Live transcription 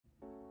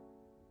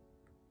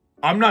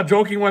I'm not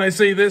joking when I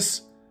say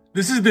this.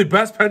 This is the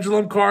best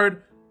pendulum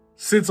card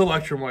since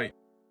Electrum.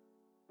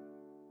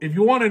 If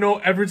you want to know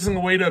every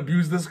single way to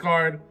abuse this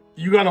card,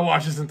 you gotta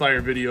watch this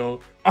entire video.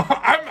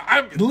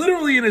 I'm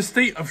literally in a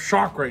state of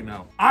shock right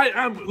now. I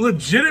am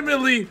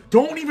legitimately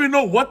don't even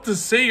know what to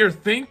say or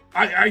think.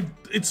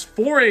 It's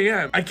 4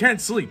 a.m. I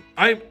can't sleep.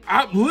 I'm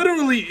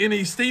literally in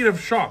a state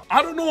of shock.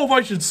 I don't know if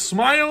I should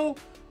smile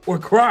or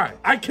cry.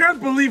 I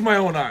can't believe my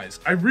own eyes.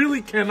 I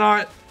really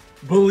cannot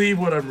believe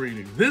what I'm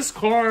reading. This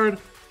card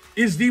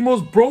is the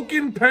most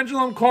broken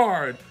pendulum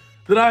card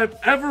that I've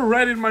ever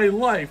read in my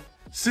life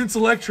since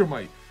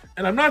Electrumite.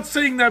 And I'm not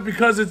saying that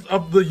because it's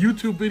of the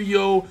YouTube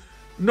video.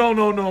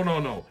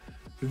 No.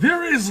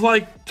 There is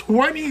like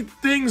 20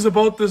 things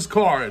about this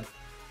card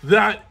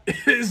that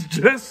is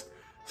just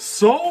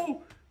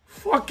so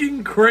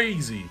fucking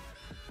crazy.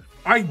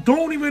 I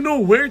don't even know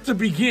where to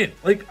begin.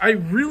 Like, I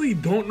really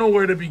don't know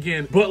where to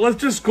begin. But let's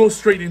just go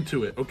straight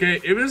into it, okay?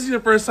 If this is your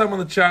first time on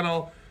the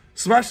channel,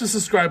 smash the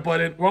subscribe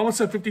button. We're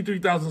almost at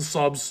 53,000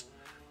 subs.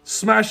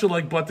 Smash the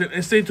like button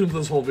and stay tuned to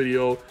this whole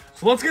video.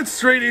 So let's get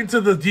straight into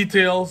the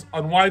details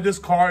on why this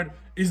card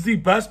is the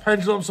best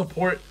pendulum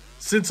support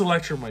since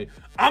Electrumite.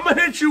 I'm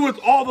gonna hit you with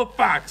all the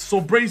facts,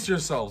 so brace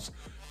yourselves.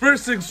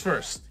 First things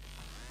first,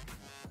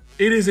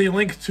 it is a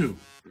Link 2.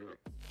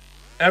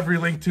 Every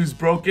Link 2 is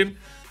broken.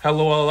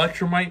 Hello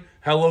Electrumite,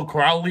 hello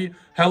Crowley,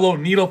 hello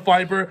Needle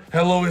Fiber,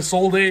 hello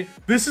Isolde.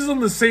 This is on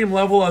the same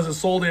level as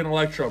Isolde and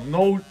Electrum.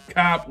 No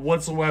cap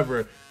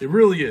whatsoever. It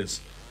really is.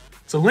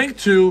 It's a Link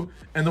 2,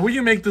 and the way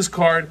you make this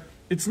card,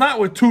 it's not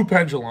with 2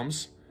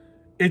 pendulums.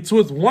 It's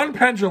with 1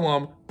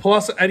 pendulum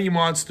plus any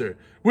monster,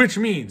 which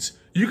means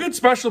you could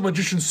Special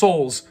Magician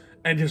Souls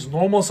and just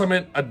normal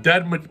summon a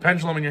dead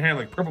pendulum in your hand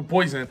like Purple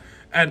Poison,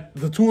 and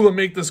the 2 of them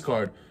make this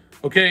card.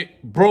 Okay,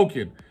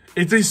 broken.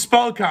 It's a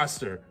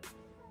spellcaster.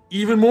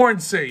 Even more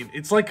insane.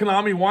 It's like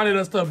Konami wanted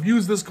us to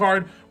abuse this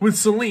card with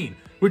Celine,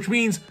 which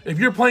means if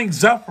you're playing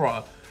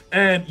Zephyra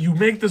and you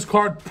make this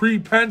card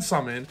pre-pen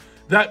summon,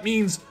 that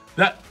means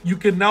that you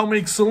can now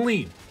make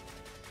Celine.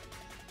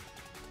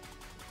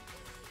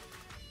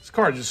 This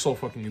card is just so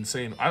fucking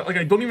insane.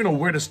 I don't even know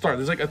where to start.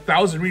 There's like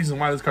 1,000 reasons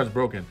why this card's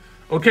broken.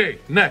 Okay,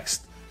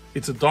 next.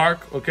 It's a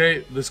dark,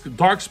 okay? This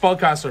dark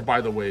spellcaster,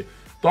 by the way.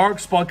 Dark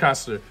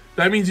spellcaster.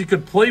 That means you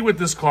could play with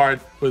this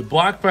card with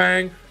Black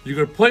Fang. You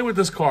could play with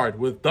this card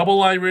with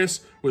Double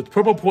Iris, with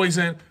Purple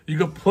Poison. You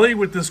could play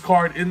with this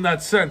card in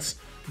that sense.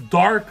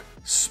 Dark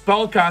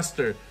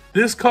spellcaster.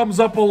 This comes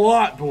up a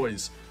lot,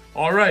 boys.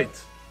 All right.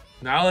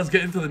 Now let's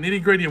get into the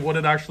nitty-gritty of what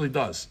it actually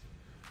does.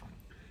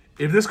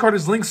 If this card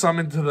is link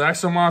summoned to the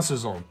extra monster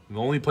zone, the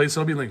only place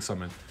it'll be link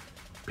summoned,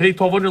 pay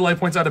 1,200 life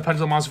points out of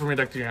pendulum monster from your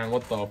deck to your hand.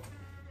 What the?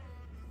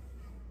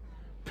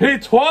 Pay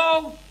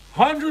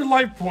 1,200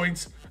 life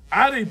points,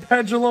 add a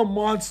pendulum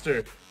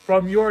monster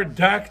from your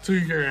deck to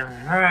your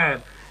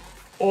hand.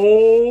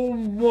 Oh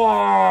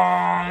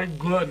my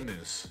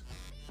goodness.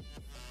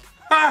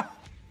 Ha!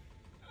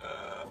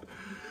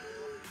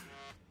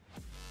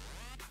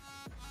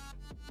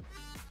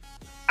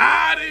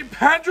 Add a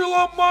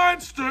pendulum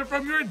monster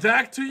from your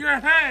deck to your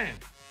hand.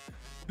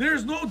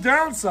 There's no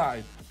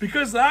downside,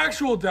 because the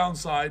actual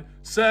downside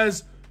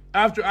says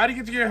after adding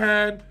it to your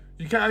hand,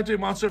 you can't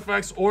activate monster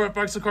effects or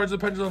effects of cards in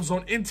the pendulum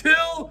zone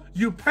until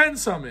you pen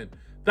summon.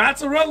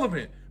 That's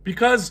irrelevant,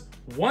 because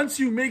once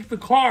you make the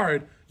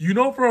card, you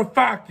know for a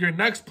fact your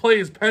next play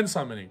is pen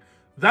summoning.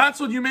 That's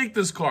when you make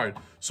this card.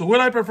 So would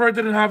I prefer it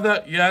didn't have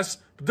that? Yes.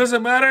 But does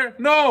it matter?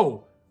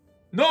 No.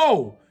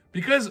 No.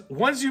 Because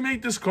once you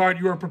make this card,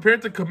 you are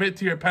prepared to commit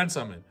to your pen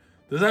summon.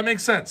 Does that make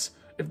sense?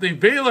 If they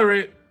Veiler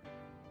it,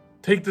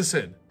 take this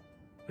in.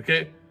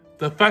 Okay?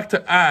 The effect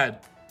to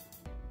add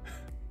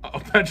a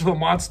pendulum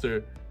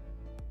monster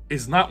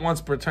is not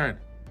once per turn.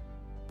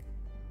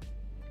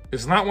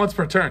 It's not once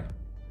per turn.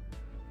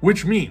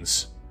 Which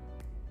means,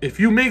 if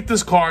you make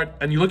this card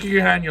and you look at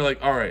your hand, you're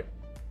like, all right.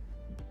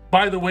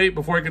 By the way,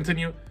 before I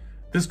continue,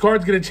 this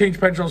card's going to change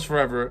pendulums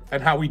forever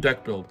and how we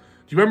deck build.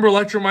 Do you remember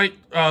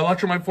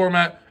Electrumite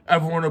format?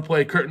 Everyone would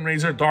play Curtain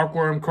Raiser, Dark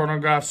Worm,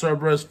 Chronograph,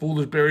 Cerberus,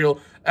 Foolish Burial,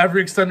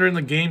 every extender in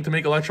the game to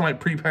make Electrumite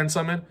pre-pen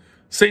summon.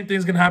 Same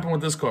thing's going to happen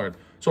with this card.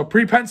 So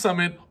pre-pen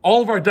summon,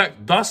 all of our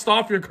deck, dust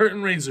off your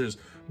Curtain Raisers,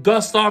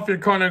 dust off your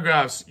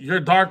Chronographs, your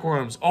Dark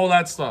Worms, all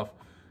that stuff.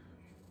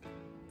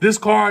 This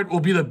card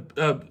will be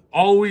the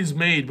always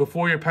made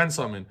before your pen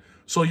summon.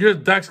 So your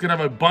deck's going to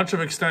have a bunch of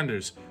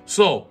extenders.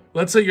 So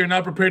let's say you're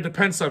not prepared to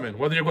pen summon,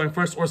 whether you're going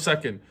first or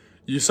second.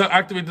 You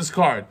activate this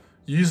card.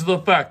 Use the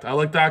effect. I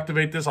like to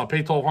activate this. I'll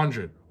pay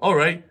 1,200. All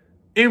right.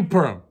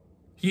 Imperm.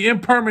 He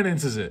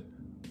impermanences it.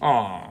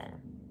 You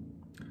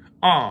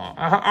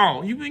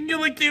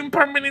like to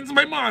impermanence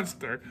my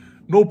monster.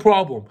 No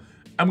problem.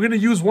 I'm going to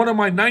use one of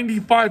my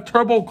 95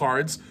 turbo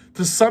cards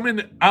to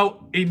summon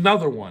out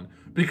another one.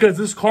 Because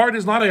this card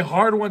is not a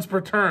hard once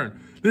per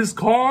turn. This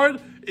card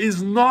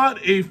is not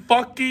a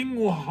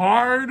fucking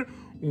hard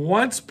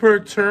once per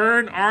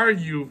turn. Are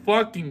you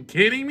fucking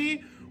kidding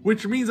me?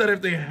 Which means that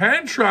if they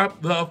hand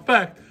trap the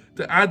effect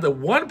to add the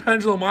one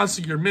pendulum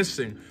monster you're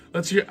missing.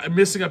 Let's say you're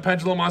missing a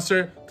pendulum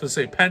monster to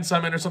say pen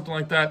summon or something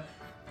like that.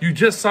 You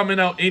just summon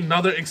out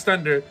another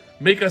extender,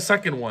 make a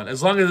second one,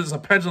 as long as it's a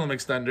pendulum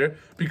extender,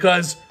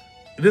 because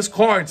this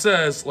card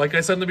says, like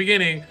I said in the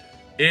beginning,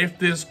 if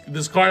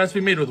this card has to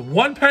be made with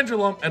one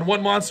pendulum and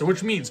one monster,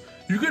 which means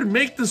you could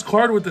make this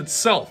card with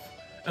itself,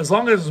 as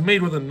long as it's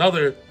made with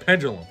another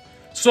pendulum.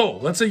 So,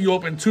 let's say you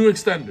open 2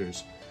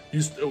 extenders.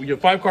 You have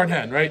 5-card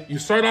hand, right? You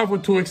start off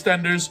with 2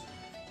 extenders,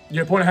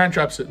 your opponent hand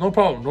traps it. No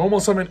problem. Normal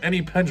summon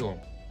any pendulum.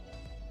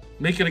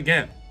 Make it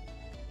again.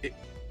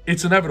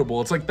 It's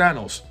inevitable. It's like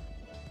Thanos.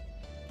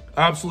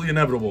 Absolutely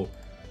inevitable.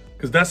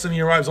 Because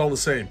Destiny arrives all the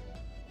same,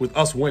 with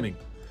us winning.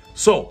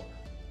 So,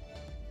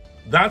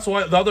 that's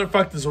why the other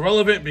effect is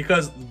irrelevant,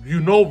 because you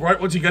know right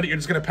once you get it, you're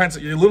just going to pen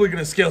summon. You're literally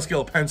going to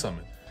scale pen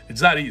summon.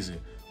 It's that easy.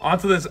 On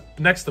to this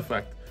next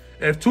effect.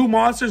 If 2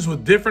 monsters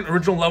with different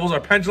original levels are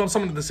pendulum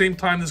summoned at the same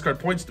time, this card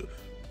points to...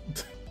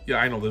 Yeah,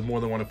 I know, there's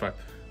more than one effect.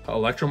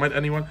 Electrum might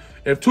anyone?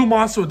 If 2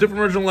 monsters with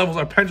different original levels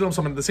are pendulum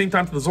summoned at the same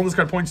time to the zone this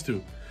card points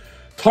to,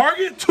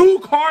 target 2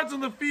 cards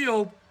in the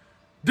field,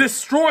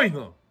 destroy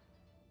them.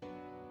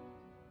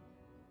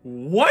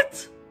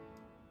 What?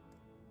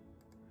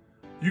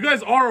 You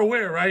guys are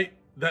aware, right,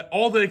 that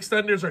all the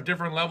extenders are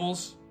different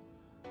levels?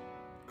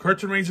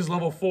 Curtain Range is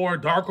level 4,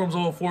 Dark Room's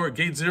level 4,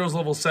 Gate 0 is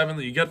level 7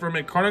 that you get from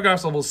it,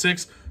 Chronograph's level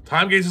 6,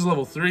 Time Gauge is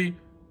level 3,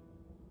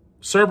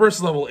 Cerberus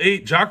is level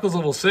 8, Jackal's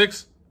level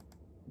 6,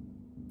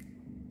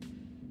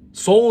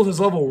 Souls is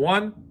level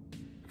 1.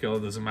 Okay, well, it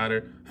doesn't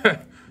matter.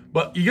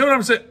 But you get what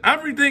I'm saying?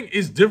 Everything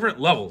is different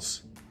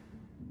levels.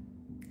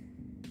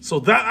 So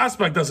that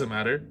aspect doesn't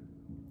matter.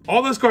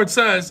 All this card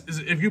says is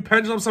if you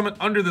pendulum summon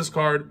under this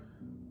card,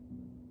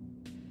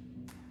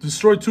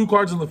 destroy 2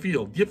 cards in the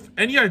field. Do you have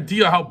any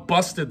idea how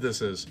busted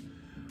this is?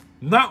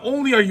 Not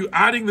only are you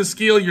adding the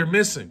scale you're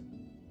missing,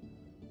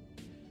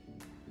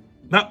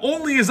 not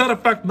only is that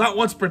effect not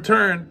once per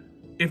turn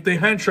if they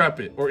hand trap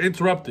it or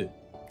interrupt it,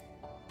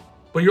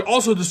 but you're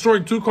also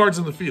destroying 2 cards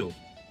in the field.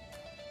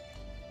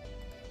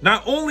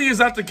 Not only is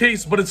that the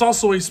case, but it's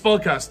also a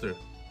spellcaster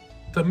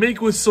to make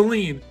with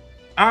Celine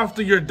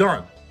after you're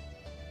done.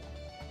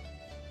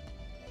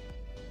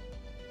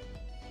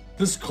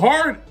 This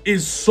card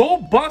is so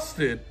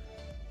busted.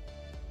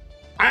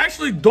 I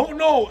actually don't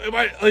know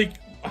if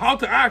how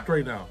to act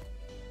right now.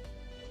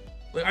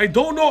 Like, I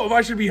don't know if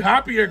I should be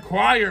happy or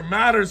cry or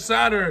mad or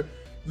sad or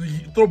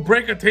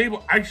break a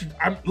table.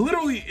 I'm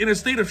literally in a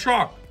state of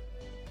shock.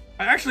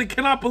 I actually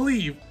cannot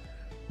believe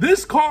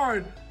this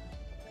card.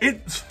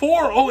 It's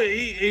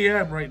 4:08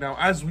 a.m. right now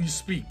as we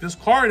speak. This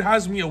card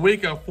has me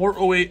awake at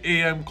 4:08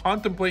 a.m.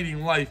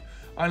 contemplating life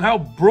on how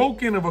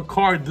broken of a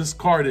card this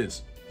card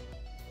is.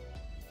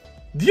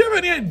 Do you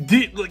have any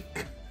idea, do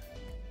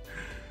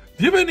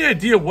you have any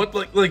idea what,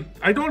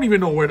 I don't even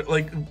know where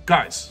to,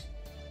 guys,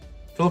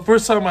 for the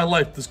first time in my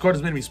life, this card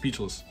has made me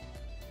speechless.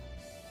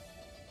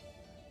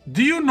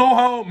 Do you know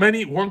how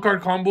many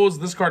 1-card combos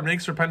this card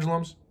makes for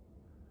pendulums?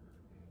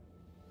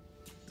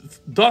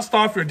 Dust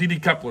off your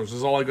DD Keplers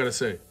is all I gotta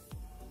say.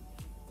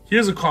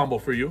 Here's a combo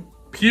for you.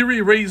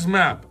 Piri Raise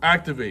Map,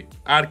 activate,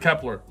 add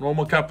Kepler,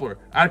 normal Kepler,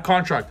 add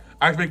Contract,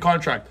 activate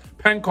Contract,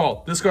 Pen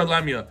Call, discard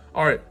Lamia,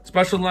 alright,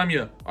 special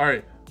Lamia,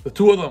 alright, the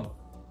 2 of them.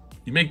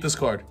 You make this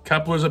card.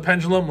 Kepler's a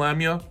pendulum,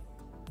 Lamia.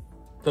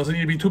 Doesn't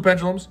need to be 2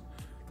 pendulums.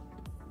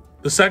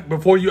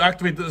 Before you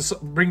activate this,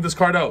 bring this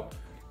card out.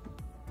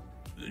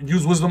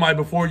 Use Wisdom Eye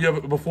before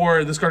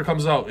this card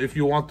comes out if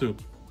you want to.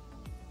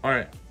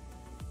 Alright.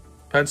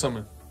 Pen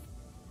Summon.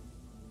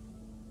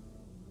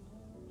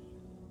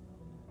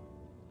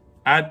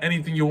 Add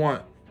anything you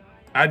want.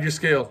 Add your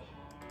scale.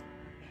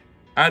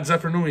 Add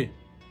Zephyr Nui.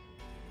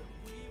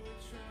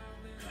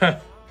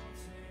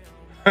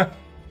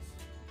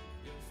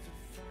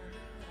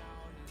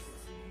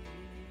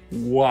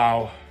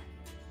 Wow.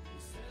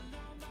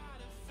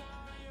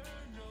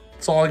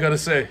 That's all I gotta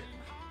say.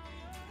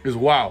 Is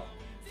wow.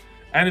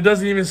 And it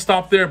doesn't even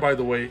stop there, by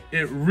the way.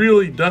 It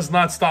really does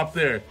not stop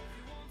there.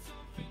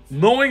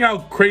 Knowing how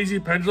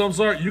crazy pendulums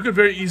are, you could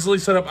very easily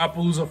set up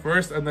Appaloosa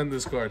first and then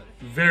this card.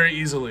 Very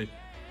easily.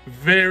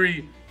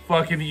 Very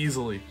fucking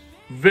easily.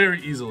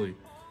 Very easily.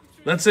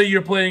 Let's say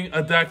you're playing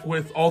a deck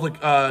with all the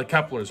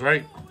Keplers,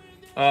 right?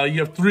 You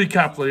have 3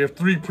 Kepler, you have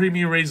 3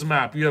 Premium Raise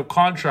Map, you have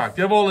Contract,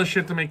 you have all this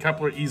shit to make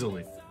Kepler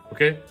easily,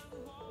 okay?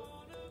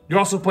 You're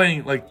also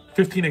playing like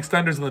 15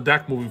 extenders in the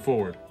deck moving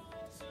forward.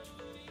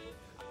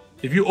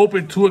 If you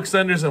open 2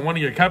 extenders and 1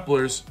 of your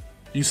Keplers,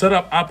 you set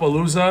up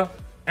Appaloosa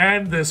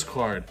and this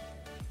card.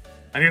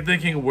 And you're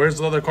thinking, where's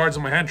the other cards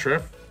in my hand,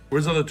 Trif?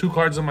 Where's the other 2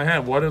 cards in my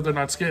hand? What if they're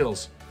not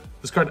scales?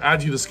 This card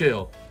adds you the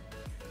scale.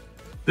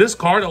 This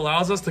card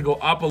allows us to go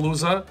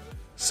Appaloosa,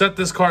 set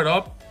this card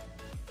up,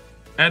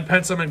 and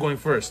Pen Summon going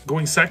first.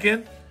 Going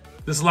second,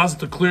 this allows us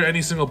to clear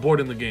any single board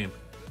in the game.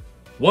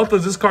 What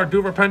does this card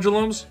do for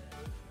pendulums?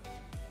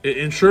 It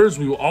ensures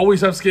we will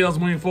always have scales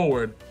moving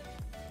forward.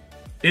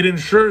 It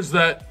ensures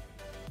that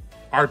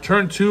our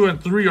turn 2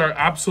 and 3 are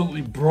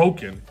absolutely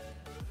broken.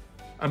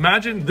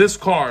 Imagine this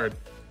card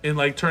in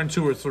like turn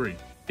 2 or 3.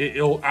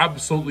 It'll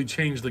absolutely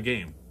change the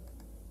game.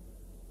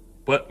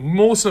 But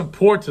most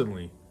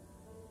importantly,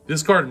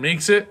 this card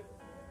makes it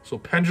so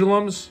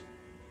pendulums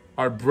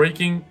are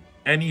breaking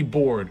any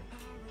board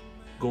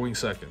going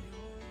second.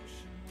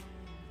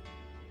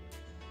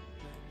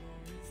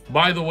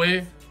 By the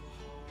way,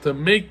 to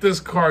make this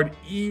card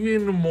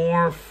even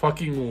more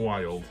fucking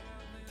wild,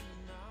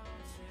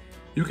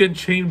 you can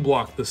chain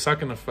block the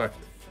second effect.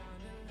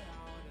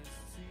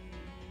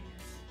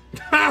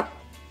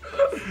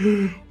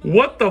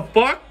 What the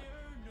fuck?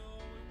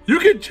 You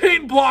can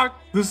chain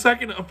block the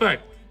second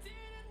effect.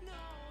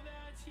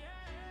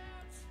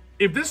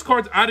 If this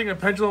card's adding a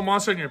pendulum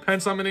monster in your pen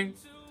summoning,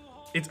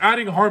 it's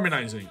adding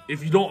harmonizing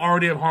if you don't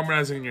already have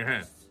harmonizing in your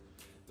hand.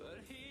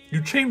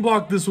 You chain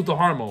block this with the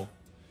Harmo,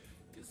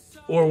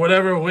 or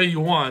whatever way you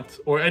want,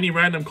 or any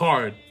random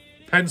card,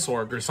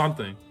 Pensorg or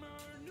something.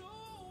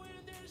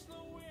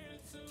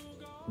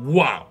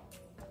 Wow.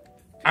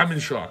 I'm in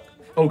shock.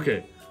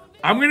 Okay.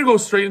 I'm going to go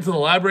straight into the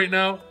lab right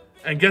now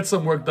and get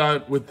some work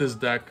done with this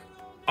deck.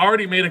 I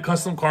already made a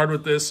custom card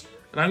with this,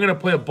 and I'm going to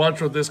play a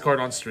bunch with this card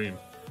on stream.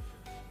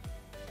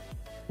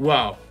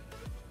 Wow.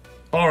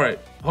 Alright.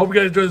 Hope you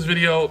guys enjoyed this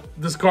video.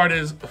 This card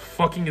is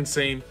fucking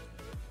insane.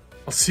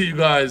 I'll see you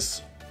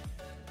guys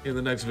in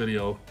the next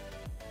video.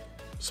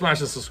 Smash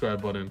the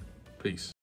subscribe button. Peace.